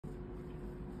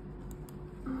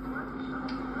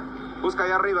busca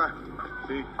allá arriba.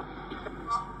 Sí.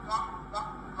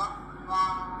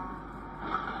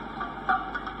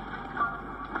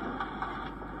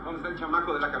 ¿Dónde está el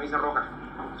chamaco de la camisa roja?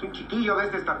 Es un chiquillo de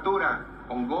esta estatura,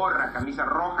 con gorra, camisa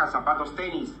roja, zapatos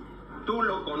tenis. Tú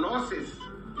lo conoces.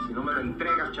 Si no me lo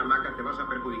entregas, chamaca, te vas a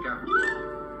perjudicar.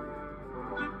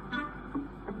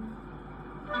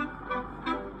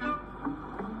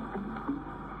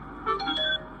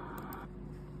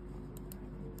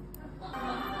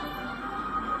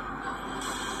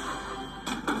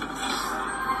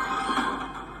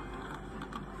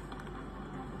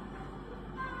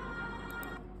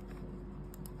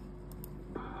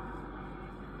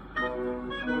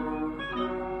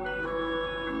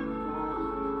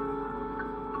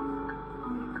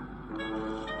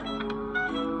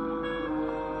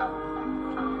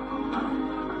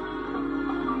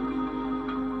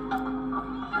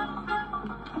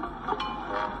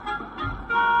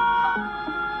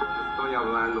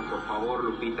 Por favor,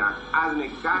 Lupita,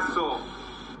 hazme caso.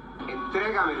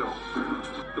 Entrégamelo.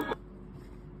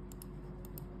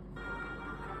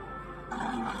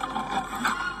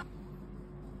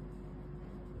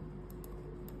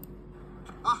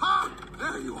 Aha!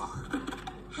 There you are.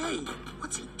 Hey,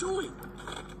 what's he doing?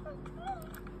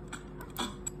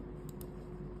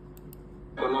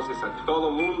 Conoces a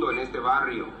todo mundo en este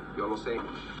barrio, yo lo sé.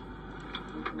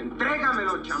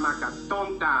 Entrégamelo, chamaca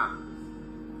tonta.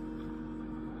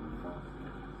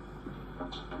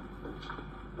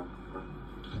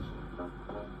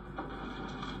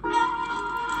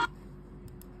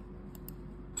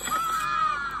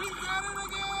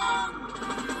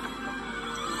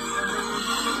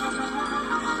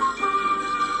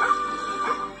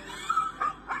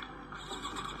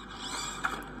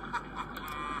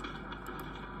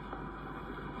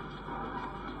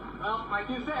 Well, like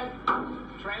you said,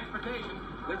 transportation.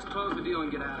 Let's close the deal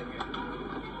and get out of here.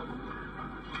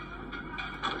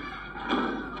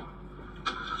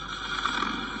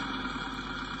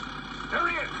 There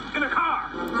he is, in a car.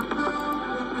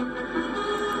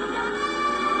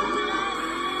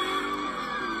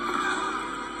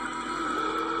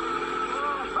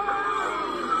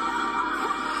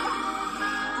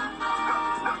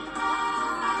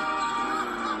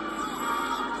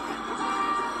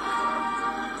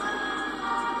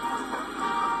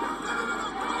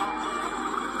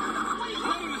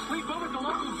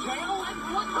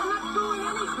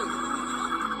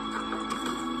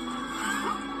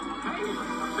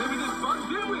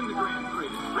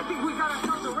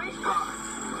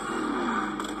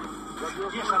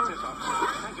 Yes, that's it, officer.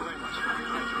 Thank you very much.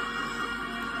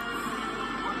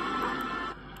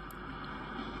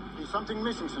 Is something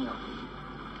missing, senor?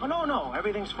 Oh, no.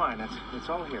 Everything's fine. It's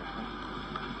all here.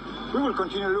 We will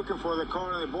continue looking for the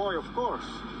car and the boy, of course.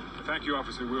 Thank you,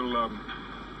 officer. We'll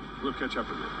catch up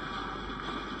with you.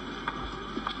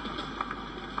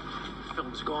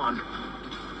 Film's gone.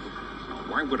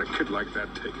 Why would a kid like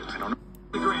that take it? I don't know.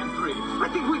 The Grand Prix. I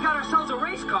think we got ourselves a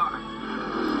race car.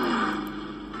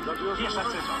 Yes,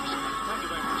 that's it, officer. Thank you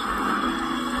very much.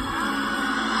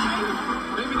 Hey,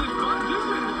 maybe this bug did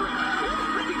win the Grand Prix.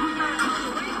 I think we got ourselves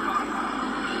a race car.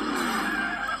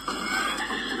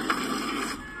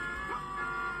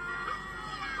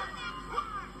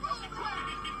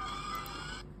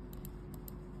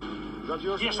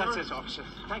 Yes, that's it, officer.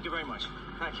 Thank you very much.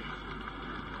 Thank you.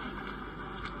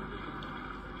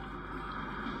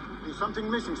 Is something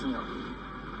missing, senor?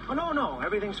 Oh, no.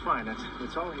 Everything's fine.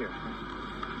 It's all here.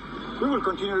 We will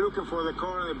continue looking for the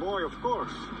car and the boy, of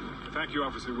course. Thank you,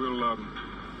 officer.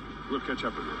 We'll catch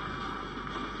up with you.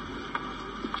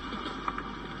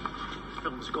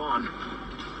 Film's gone.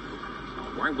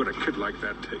 Why would a kid like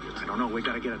that take it? I don't know. We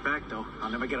gotta get it back, though.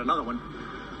 I'll never get another one.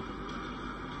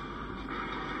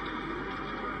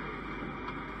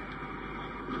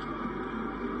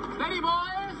 Steady,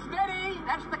 boys, steady.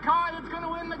 That's the car that's going to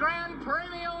win the Grand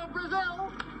Premio of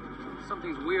Brazil.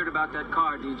 Something's weird about that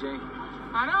car, DJ.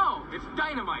 I know. It's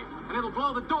dynamite, and it'll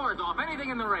blow the doors off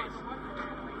anything in the race.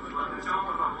 Su atención,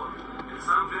 por favor. El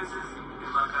San Francisco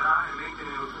embarcará en 20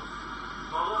 minutos.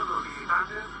 Todos los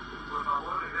visitantes, por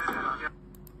favor, regresen a la tierra.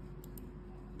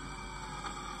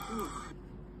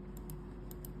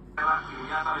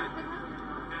 Inmediatamente.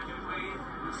 Attention, please.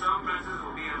 The San Francisco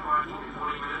will be in parking in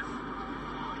 20 minutes.